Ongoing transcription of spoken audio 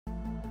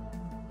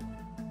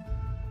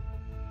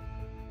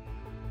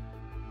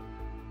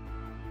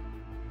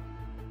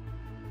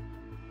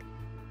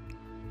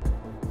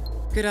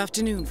Good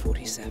afternoon,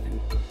 47.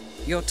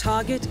 Your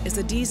target is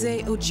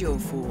Adize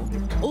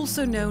Ojiofor,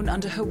 also known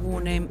under her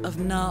war name of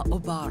Na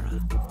Obara.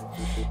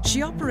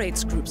 She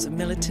operates groups of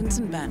militants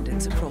and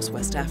bandits across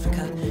West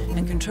Africa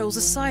and controls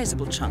a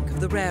sizable chunk of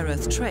the rare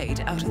earth trade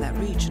out of that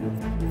region.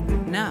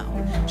 Now,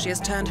 she has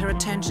turned her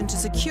attention to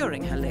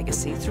securing her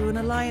legacy through an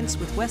alliance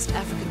with West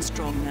African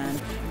strongman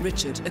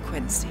Richard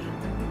Akwensi.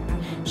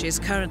 She is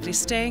currently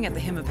staying at the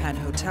Himapan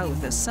Hotel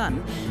with her son,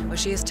 where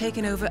she has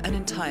taken over an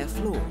entire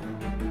floor.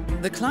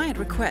 The client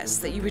requests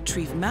that you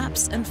retrieve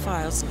maps and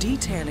files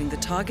detailing the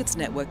target's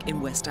network in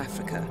West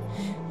Africa.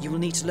 You will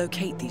need to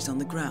locate these on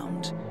the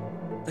ground.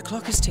 The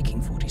clock is ticking,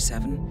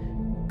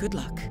 47. Good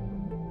luck.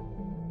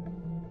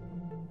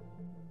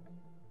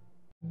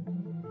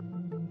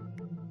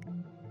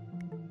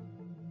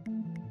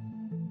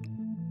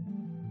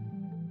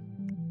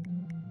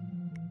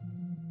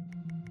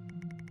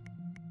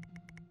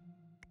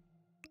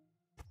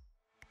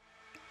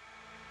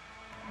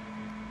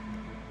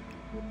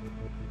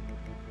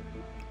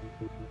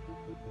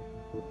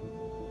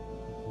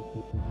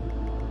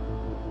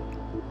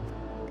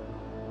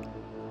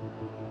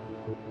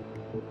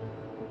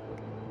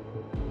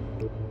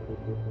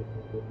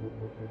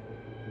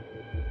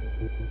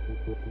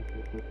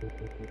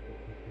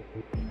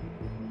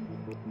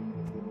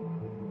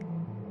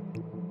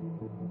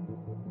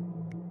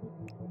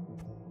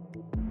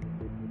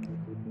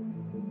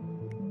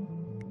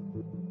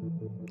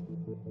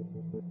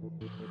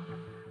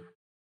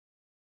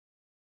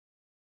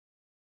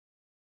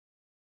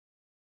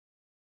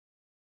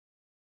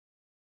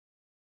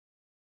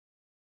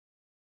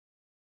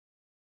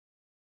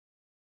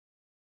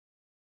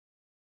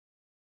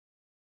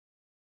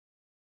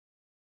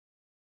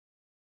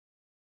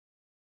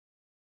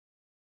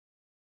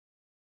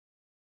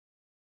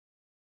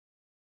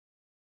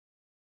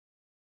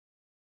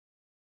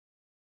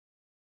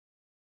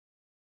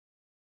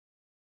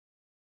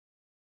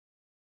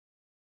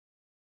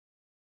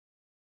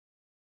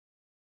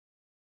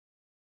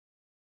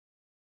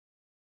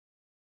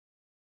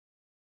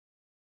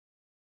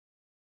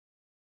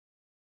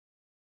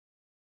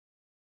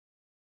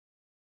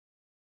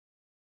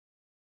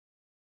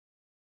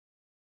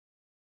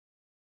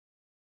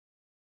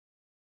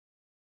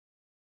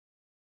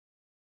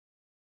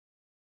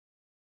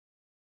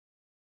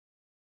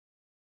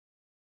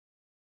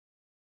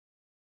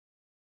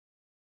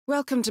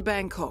 Welcome to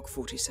Bangkok,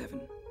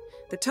 47.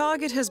 The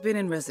target has been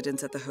in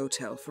residence at the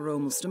hotel for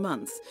almost a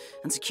month,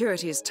 and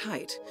security is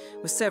tight,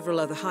 with several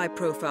other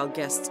high-profile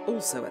guests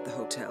also at the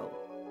hotel.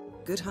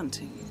 Good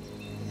hunting.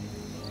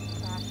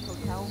 Trash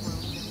hotel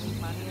rooms and leave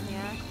money in the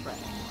ashtray.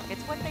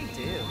 It's what they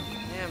do.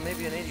 Yeah,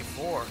 maybe in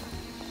 '84.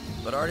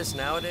 But artists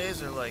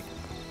nowadays are like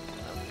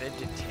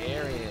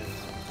vegetarians.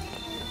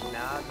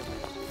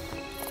 Monogamous.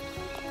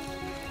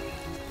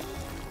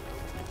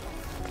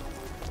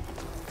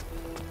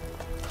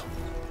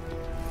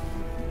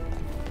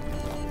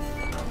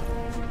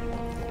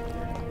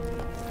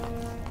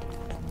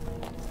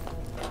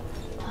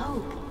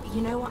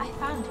 You know what I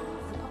found in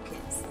one of the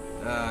pockets?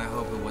 I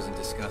hope it wasn't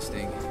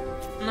disgusting.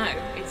 No,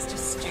 it's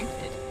just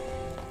stupid.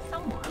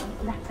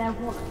 Someone left their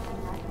wallet in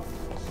their pocket.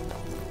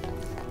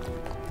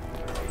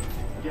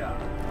 Yeah.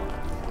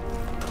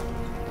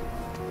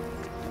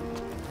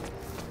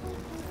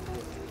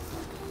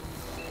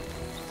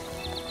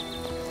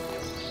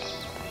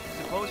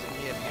 Supposing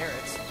he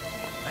inherits,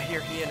 I hear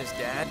he and his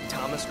dad,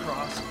 Thomas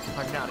Cross,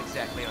 are not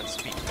exactly on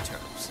speaking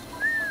terms.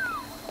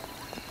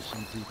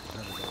 Some people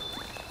have it.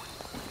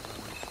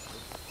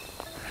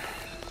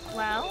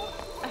 Well,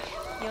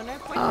 you're no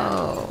pointer.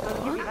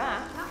 I'll give you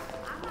that.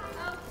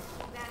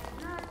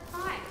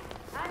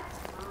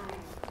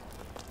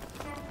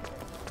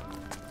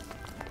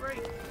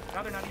 Great.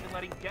 Now they're not even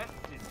letting guests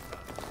inside.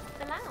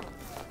 The lounge.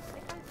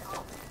 They closed it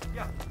off.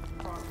 Yeah.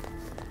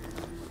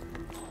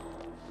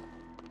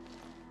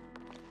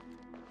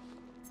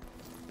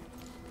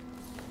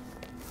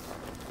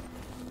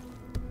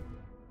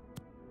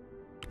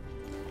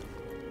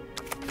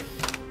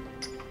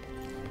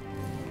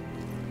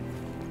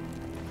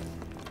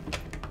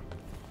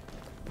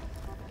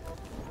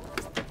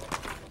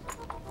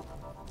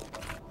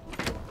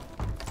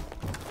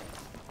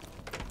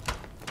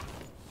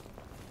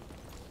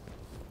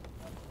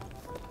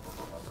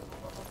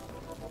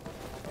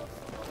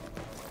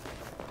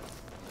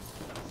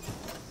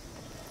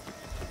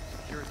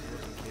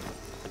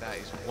 That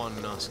is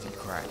one nasty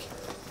crack.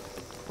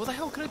 What the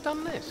hell could have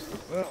done this?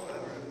 Well,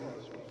 whatever it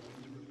was to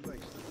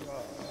replace the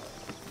glass.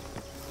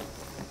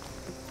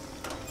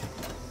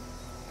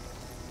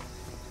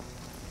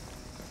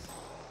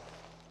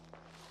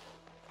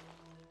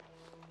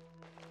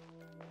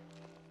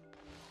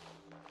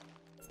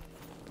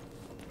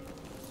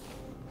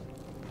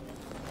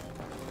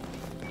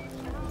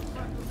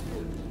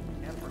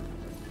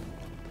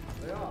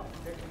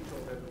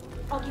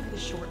 I'll give you the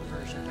short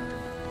version.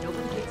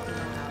 Nobody gets to know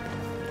about it.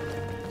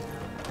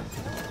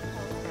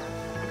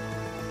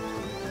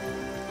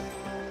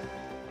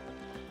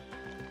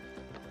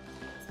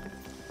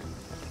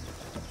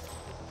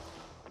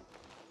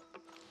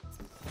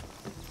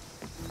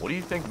 What do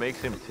you think makes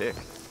him tick?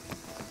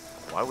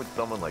 Why would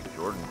someone like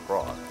Jordan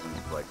Cross,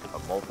 who's like a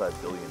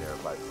multi-billionaire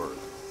by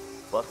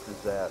birth, bust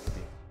his ass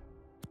being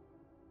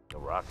a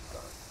rock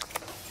star?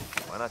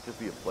 Why not just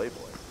be a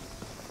playboy?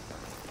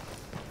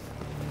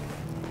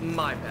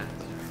 My bad.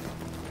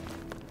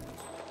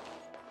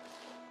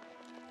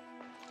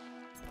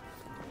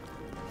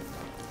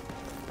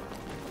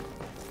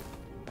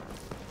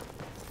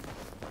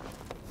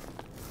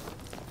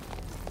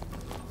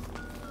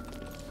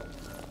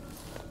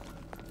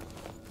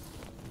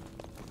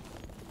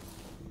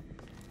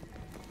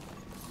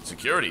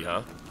 Security,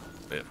 huh?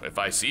 If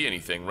I see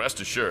anything, rest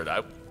assured,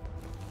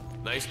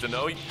 Nice to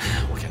know you.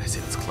 What can I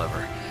say that's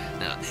clever?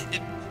 Now,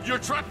 You're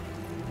trying.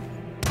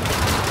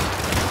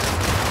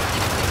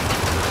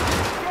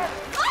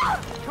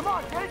 Come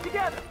on, get it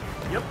together!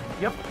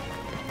 Yep.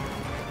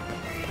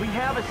 We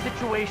have a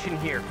situation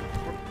here.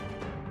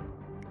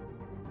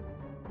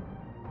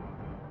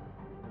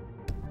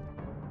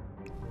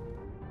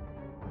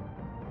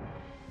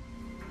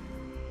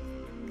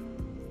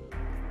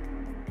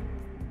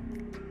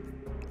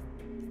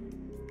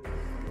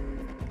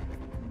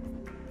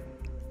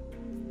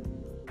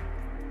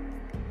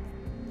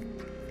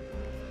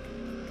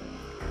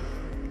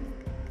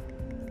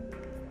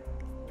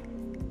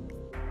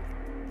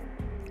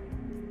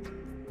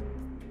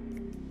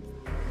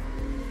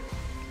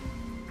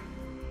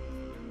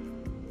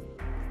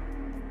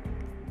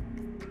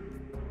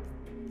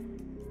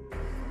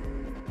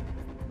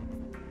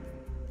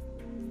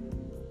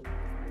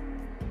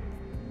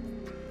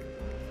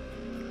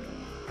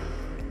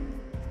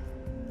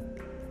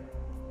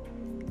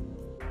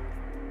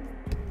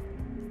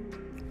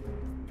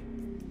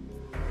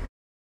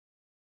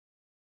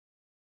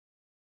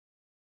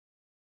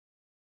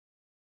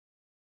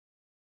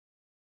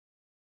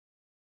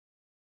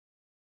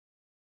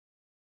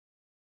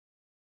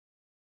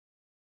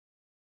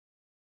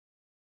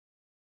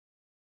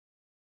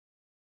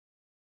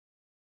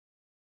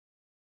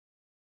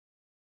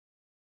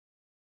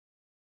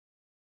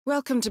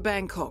 Welcome to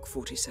Bangkok,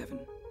 47.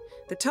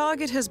 The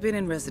target has been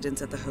in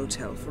residence at the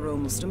hotel for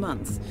almost a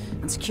month,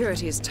 and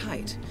security is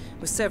tight,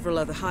 with several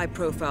other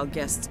high-profile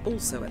guests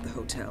also at the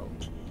hotel.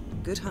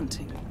 Good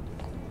hunting.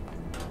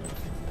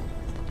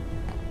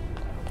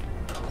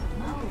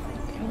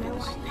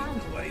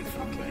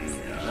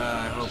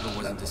 I hope it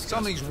wasn't discussed.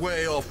 Something's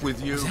way off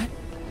with you. is that?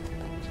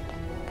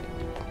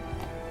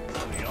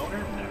 The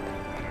owner?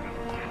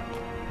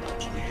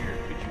 Weird.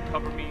 Could you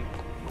cover me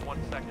for 1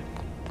 second?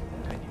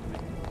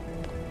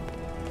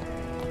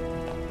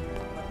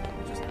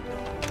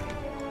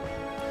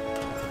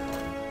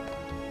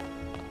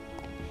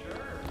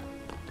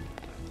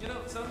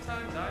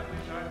 Sometimes I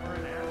wish I were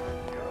an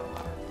average Joe.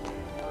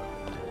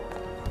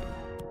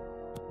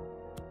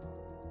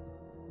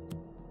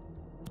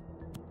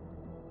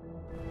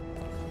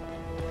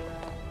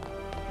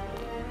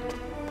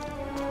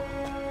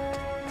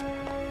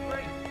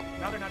 Great.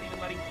 Now they're not even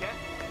letting get.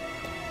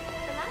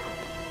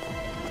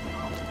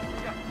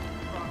 Yeah.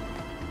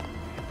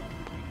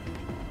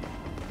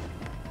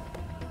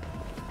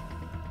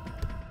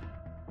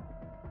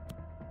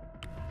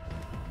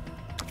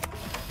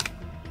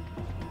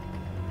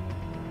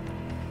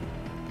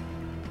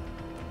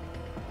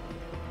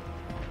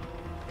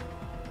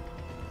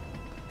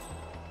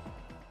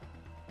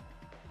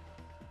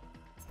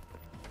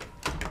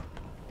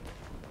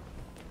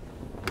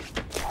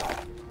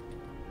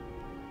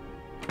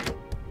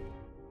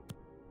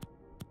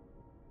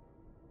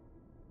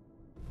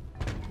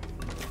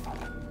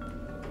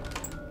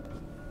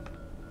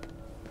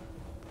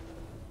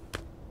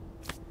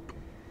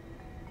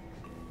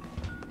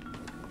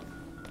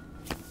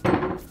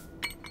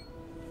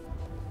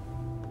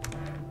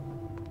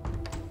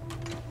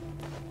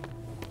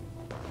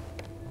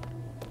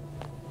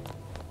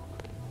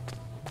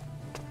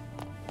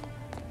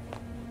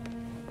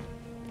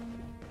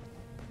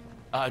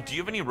 Do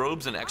you have any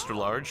robes in extra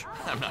large?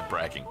 I'm not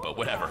bragging, but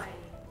whatever.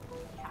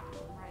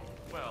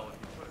 Well, if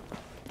you put it.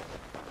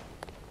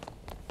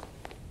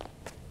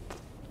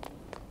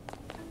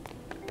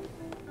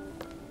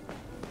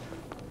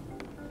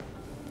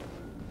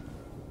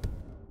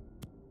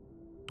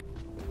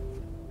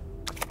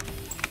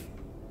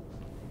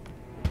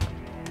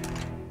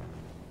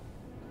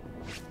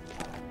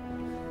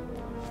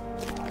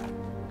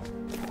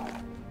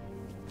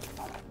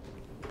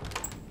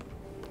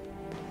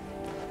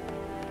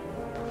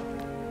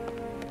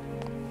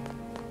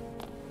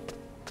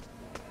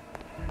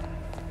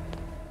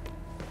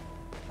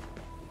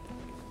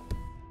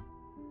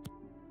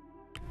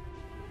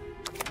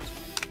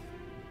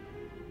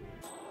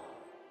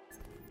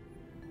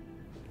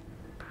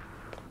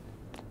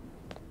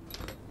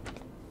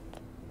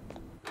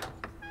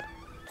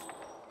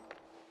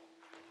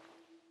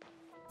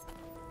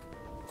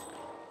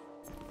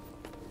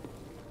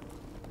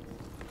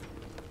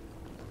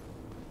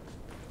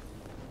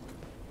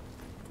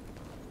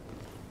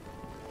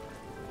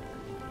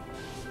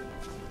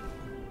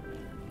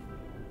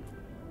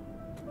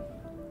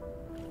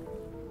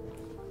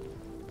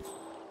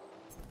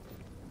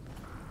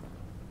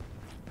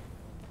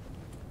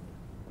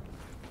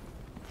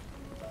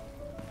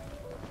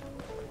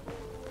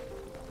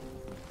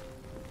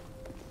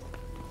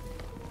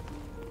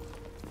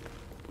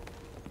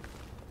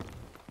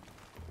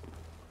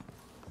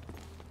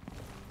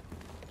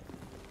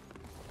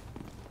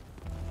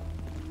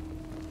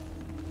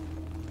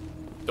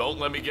 Don't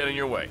let me get in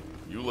your way.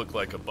 You look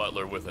like a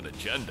butler with an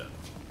agenda.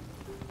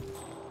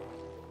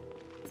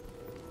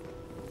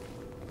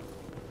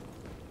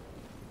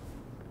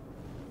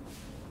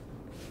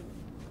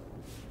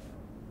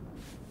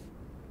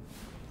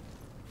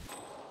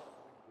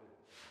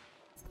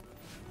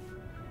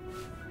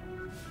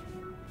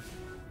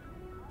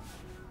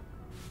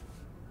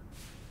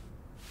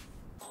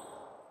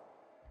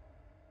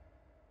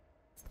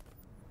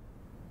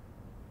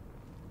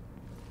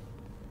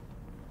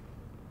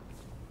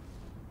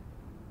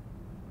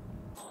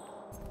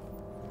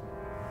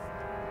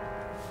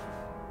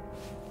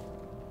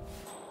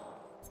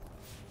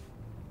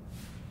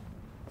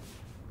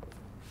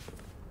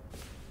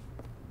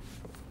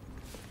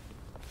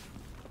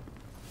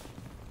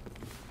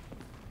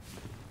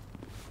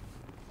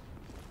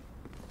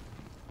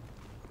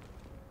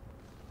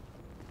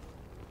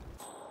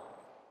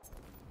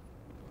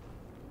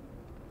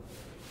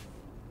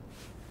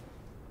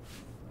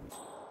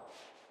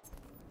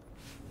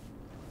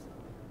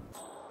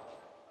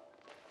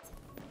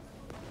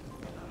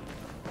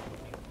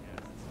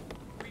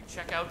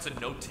 Checkouts and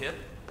no tip?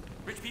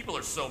 Rich people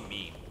are so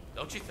mean,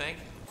 don't you think?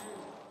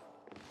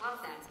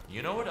 How's that?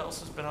 You know what else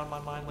has been on my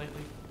mind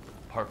lately?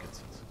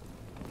 Parkinson's.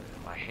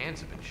 My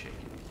hands have been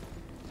shaking.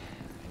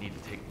 I need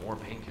to take more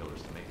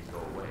painkillers to make it go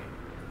away.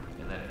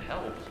 And then it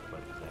helps,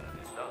 but then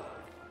it doesn't.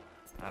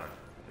 I don't know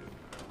what to do.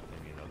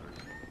 Maybe another does.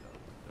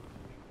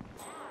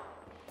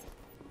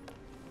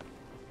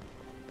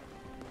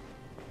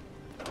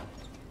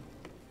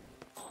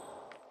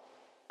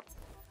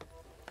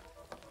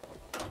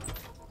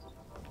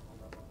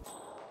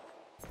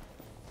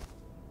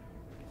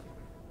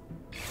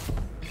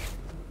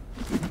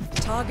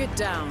 Target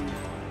down.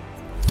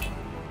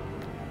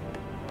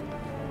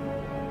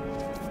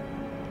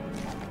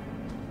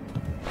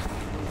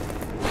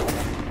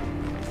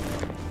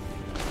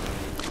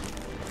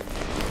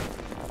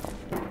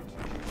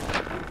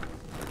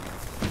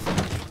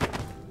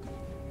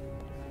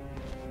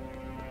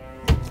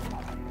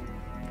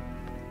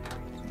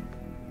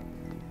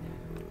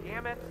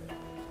 Damn it.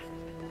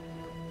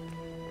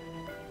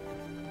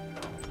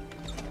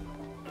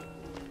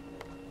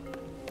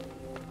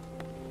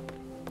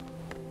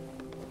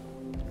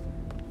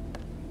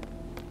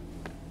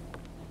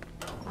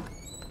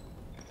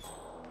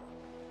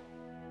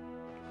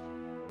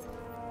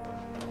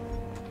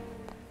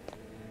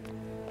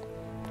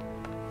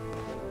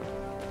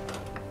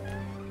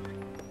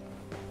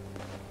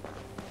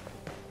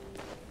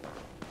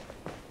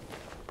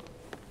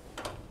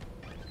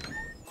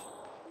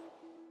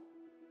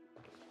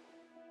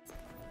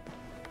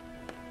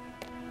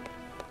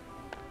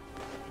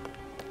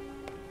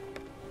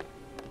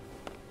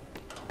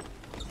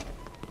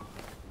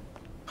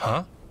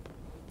 Huh?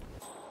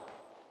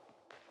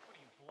 What are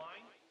you,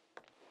 blind?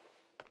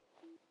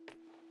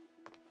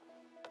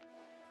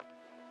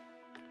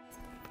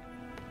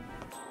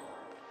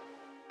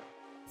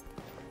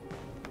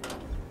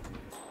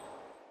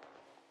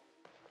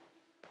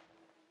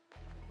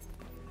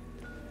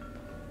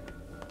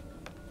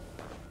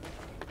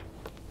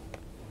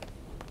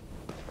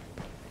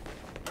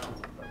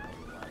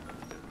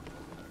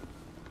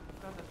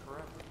 Done that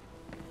forever.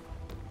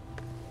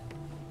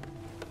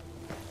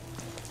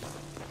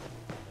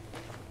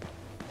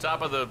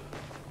 Top of the...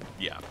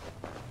 yeah. Did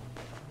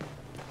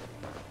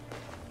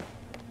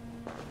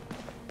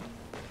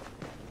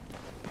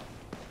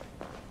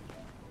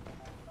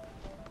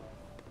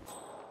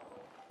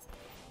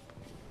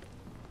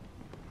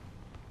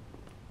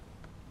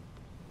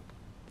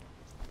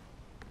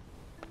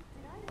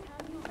I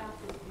tell you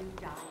about this new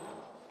diet?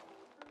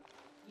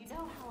 You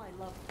know how I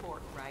love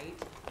pork, right?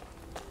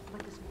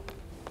 But this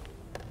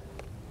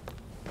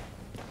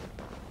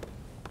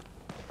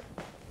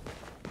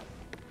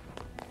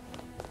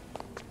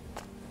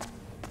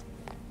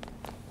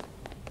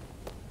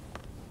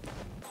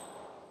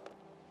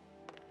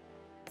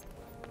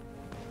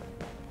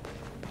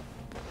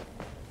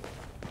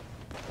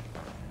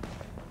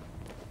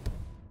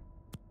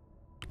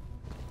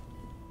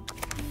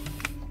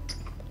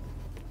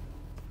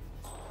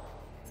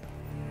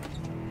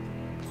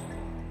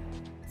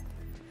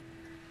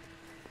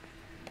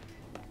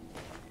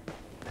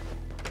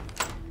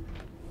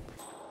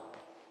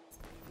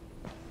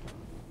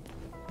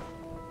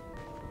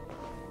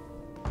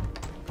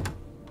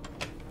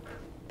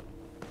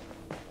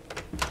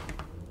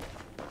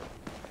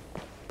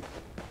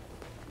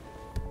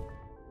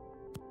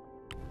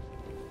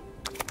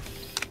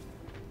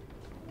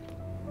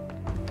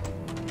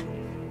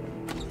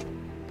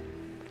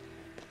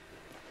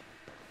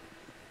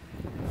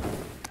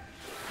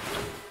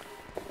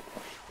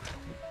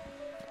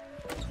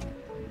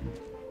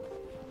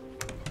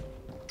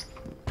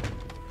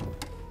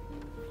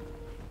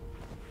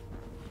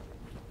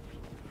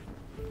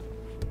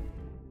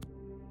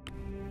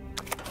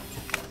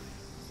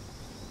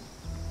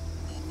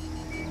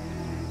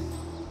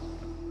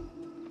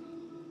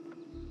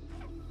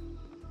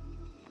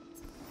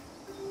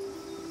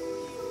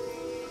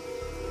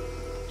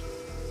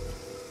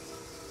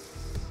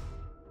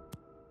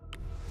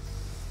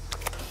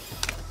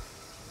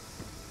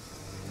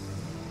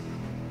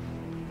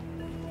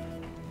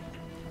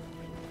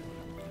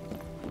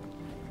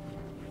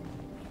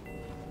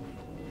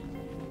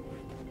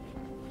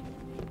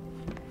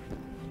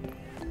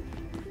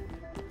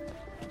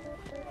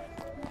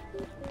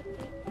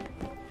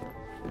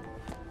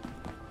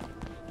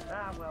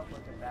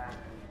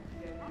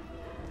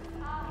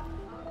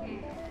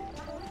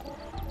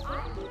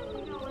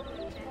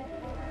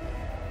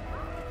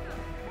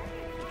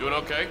Doing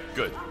okay?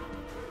 Good.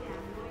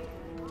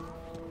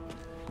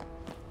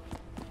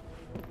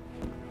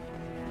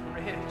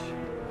 Rich.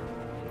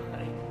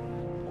 Like,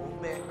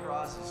 Old Man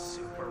Cross is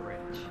super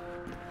rich.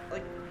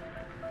 Like,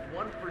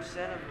 1% of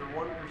the 1%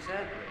 rich.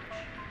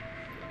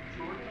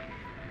 Jordan?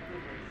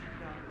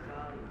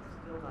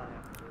 Still not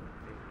have to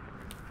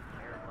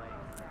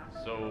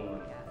So,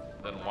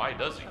 then why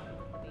does he?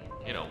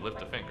 You know,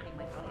 lift a finger.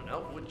 I don't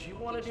know. Would you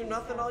want to do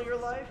nothing all your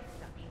life?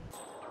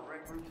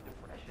 Direct route to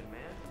depression,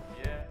 man.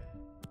 Yeah.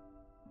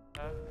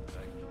 I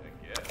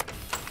guess.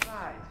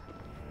 Besides,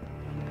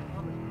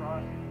 Thomas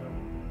Cross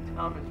is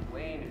Thomas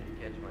Wayne, if you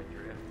catch my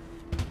drift.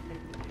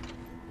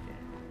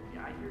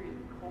 Yeah, I hear he's a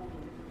cold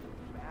and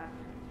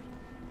bastard.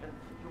 And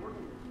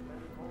Jordan spent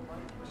his whole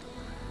life with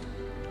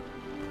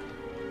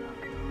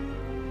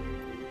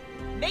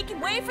him. Making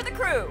way for the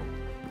crew!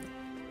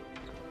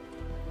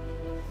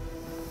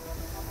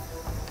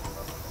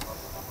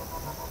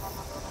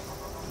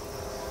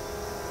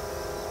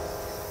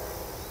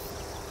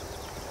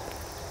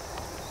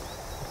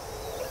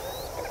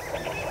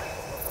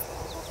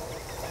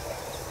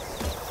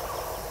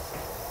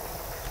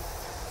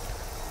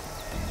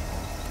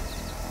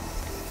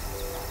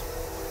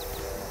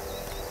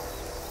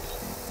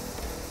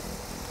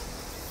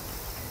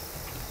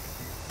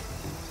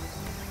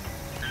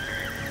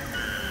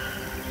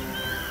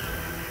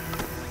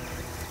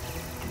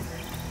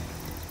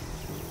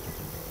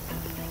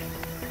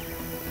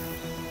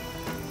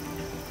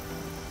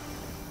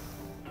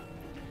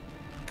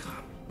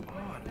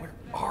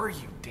 Are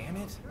you, damn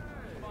it?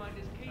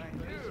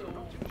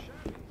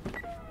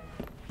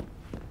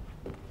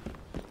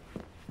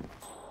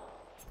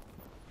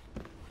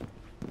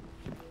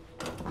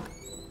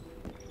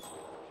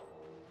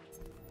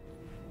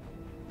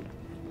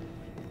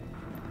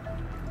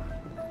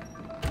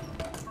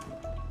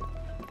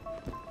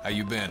 How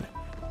you been?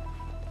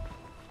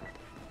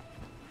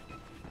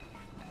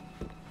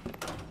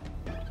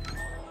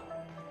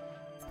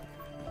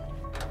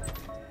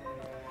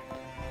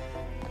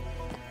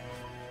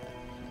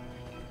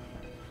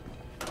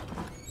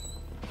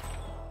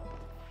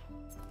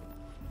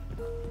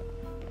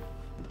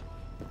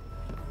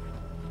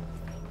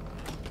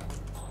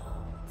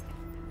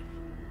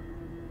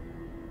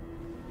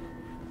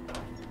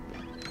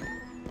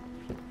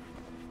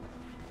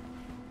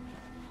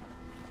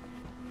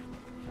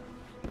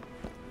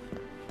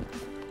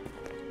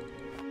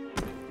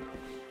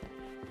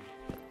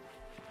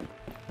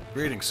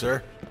 Greetings,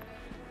 sir.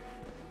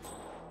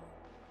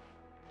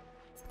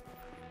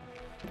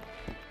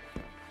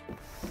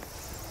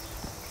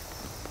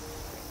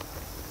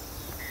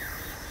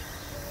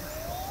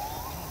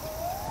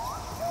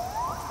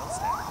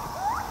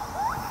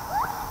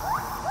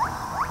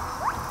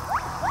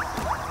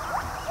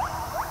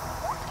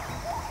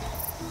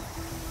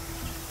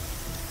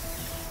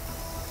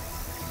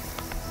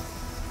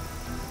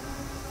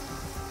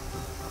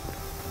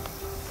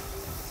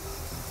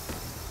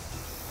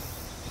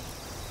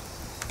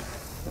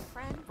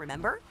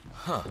 Remember?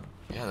 Huh.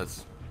 Yeah,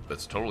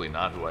 that's totally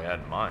not who I had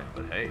in mind,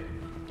 but hey,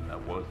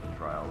 that was the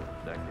trial of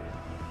the decade.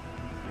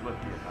 You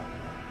must be a happy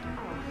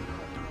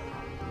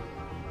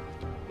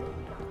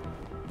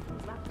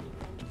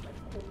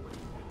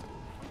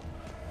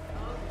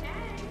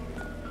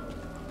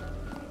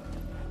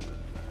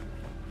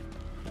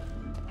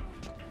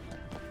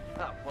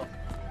Oh,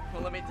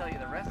 well, let me tell you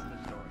the rest of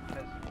the story,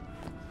 because it's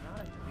not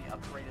until we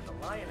upgraded the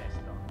Lioness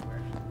dog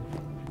where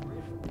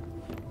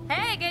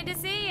Hey, good to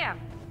see you.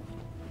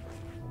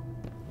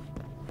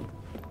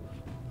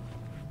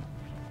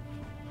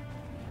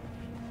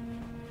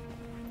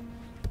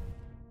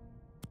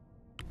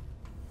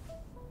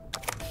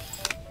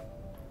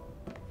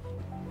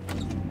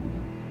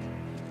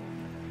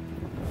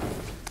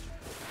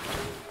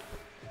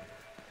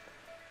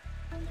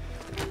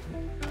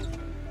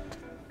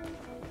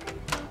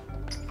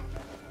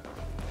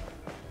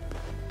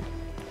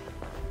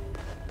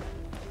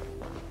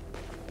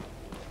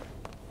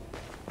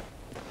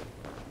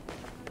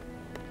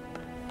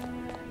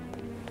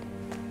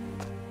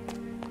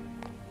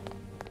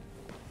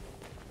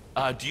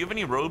 Do you have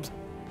any robes?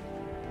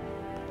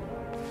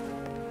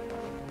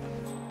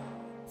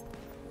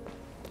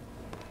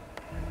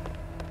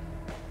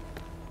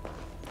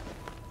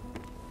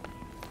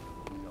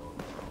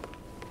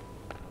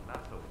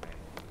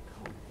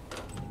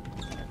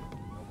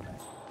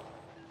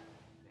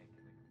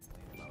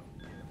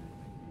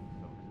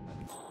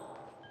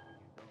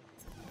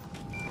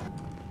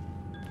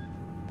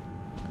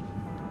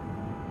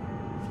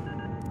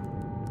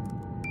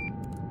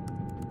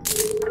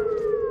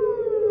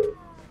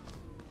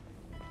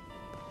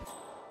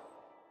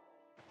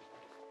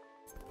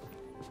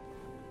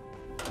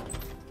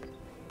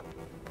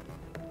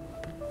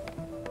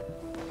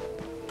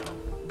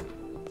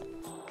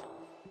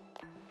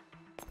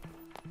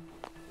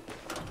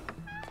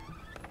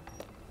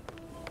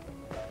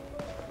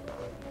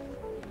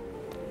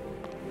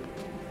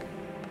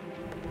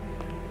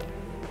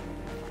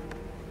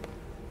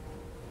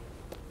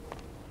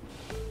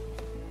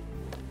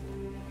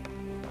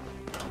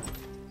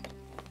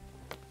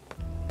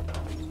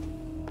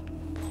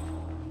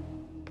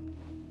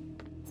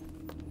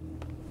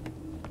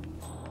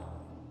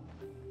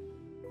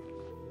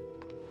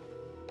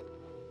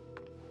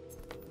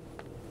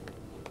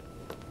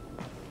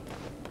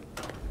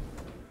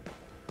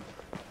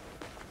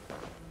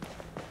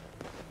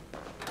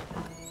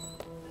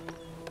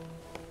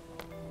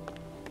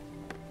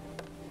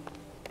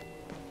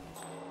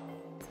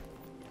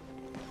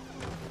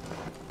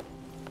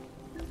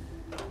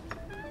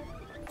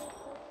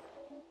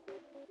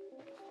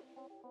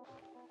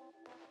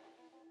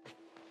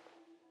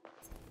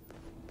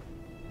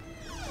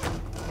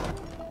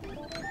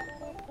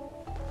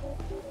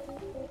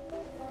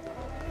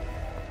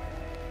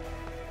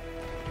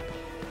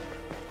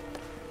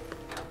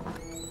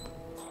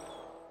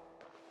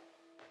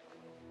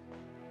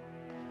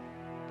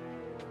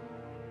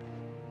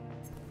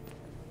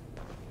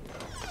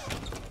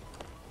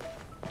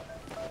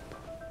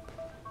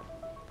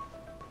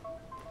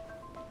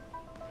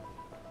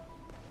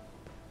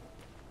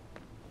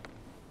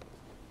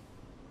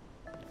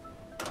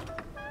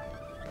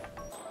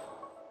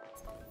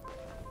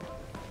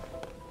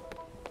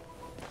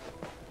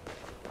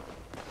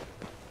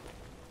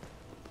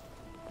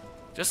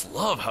 Just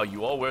love how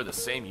you all wear the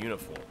same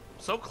uniform.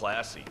 So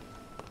classy.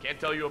 Can't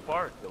tell you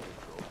apart.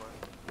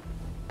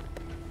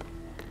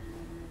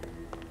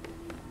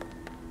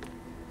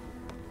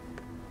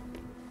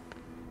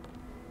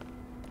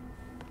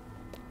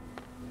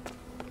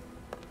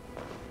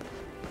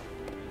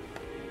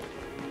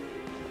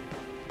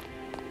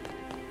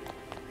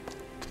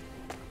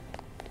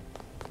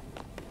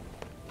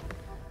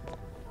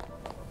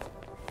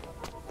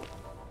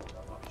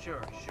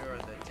 Sure,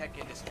 the tech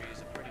industry is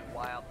a pretty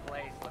wild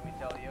place, let me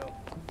tell you.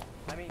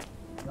 I mean,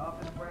 the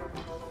office branch.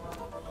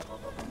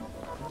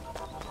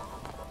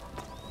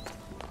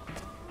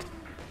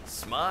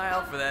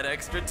 Smile for that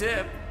extra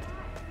tip.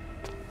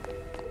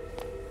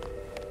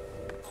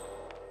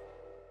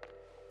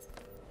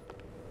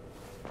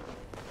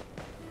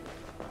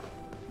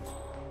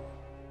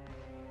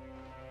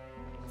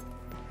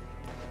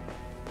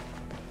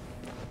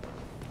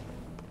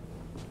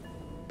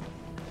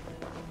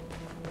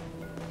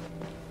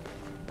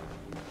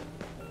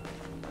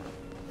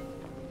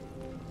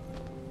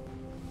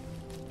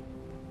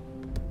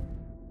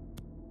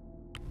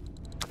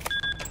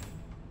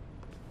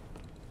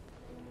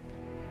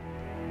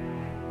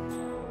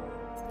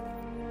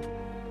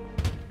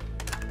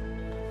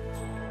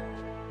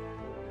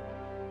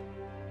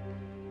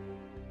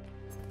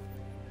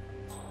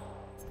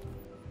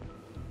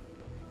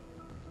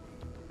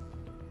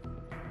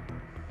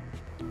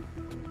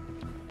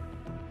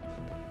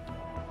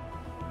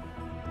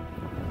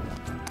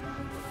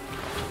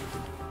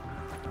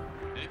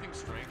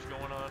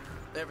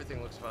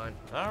 Everything looks fine.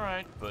 All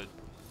right, but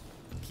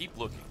keep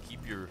looking.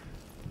 Keep your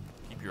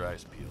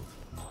eyes peeled.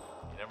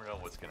 You never know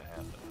what's gonna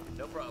happen.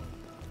 No problem.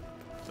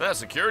 That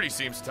security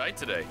seems tight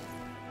today.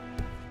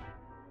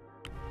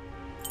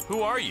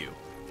 Who are you?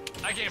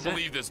 I can't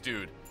believe this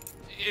dude.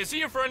 Is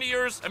he a friend of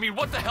yours? I mean,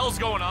 what the hell's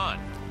going on?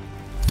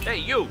 Hey,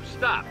 you,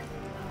 stop.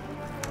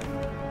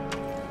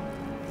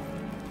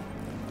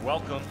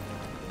 Welcome.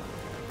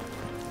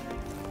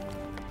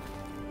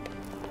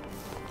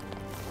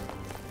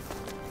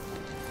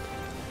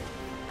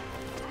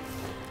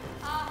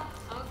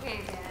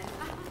 Okay then.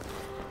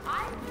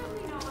 I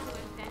really don't want to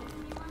offend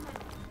anyone,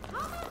 but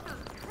how about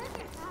those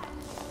crickets?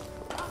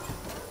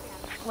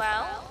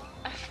 Well,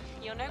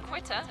 you're no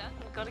quitter.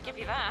 I've got to give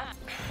you that.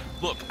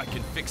 Look, I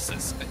can fix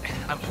this.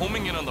 I'm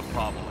homing in on the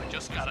problem. I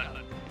just gotta...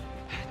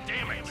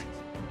 Damn it!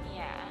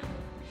 Yeah.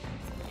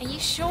 Are you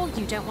sure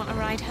you don't want a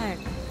ride home?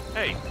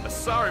 Hey, a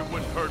sorry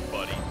wouldn't hurt,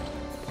 buddy.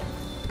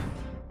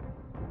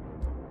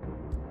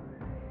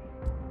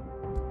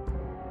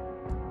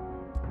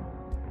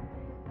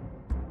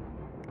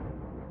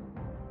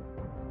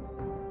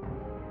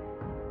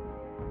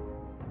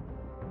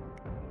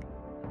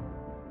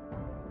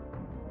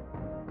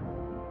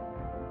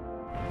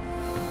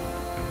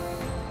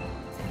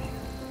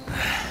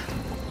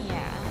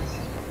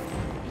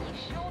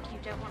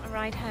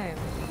 Ride home?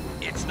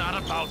 It's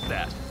not about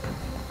that.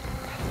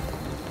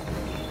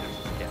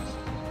 Yes.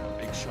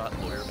 Big shot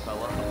lawyer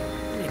fella.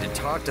 I need to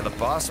talk to the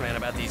boss man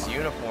about these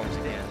uniforms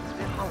again.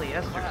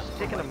 Polyester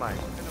sticking to my... I've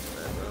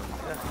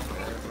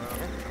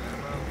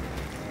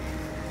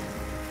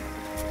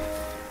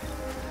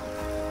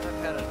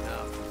had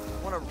enough.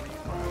 I want a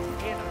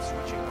refund. And I'm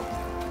switching over.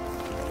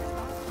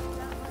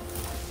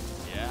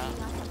 Yeah.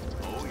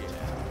 Oh yeah.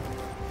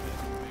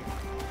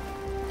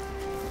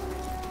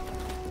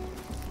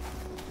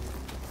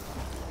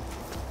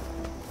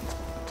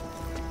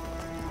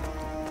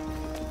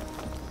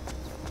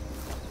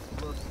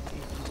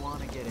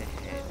 Get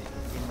ahead,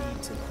 you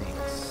need to think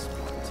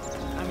smart.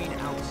 I mean,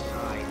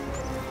 outside.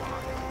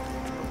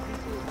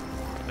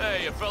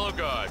 Hey, a fellow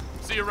guard.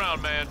 See you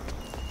around, man.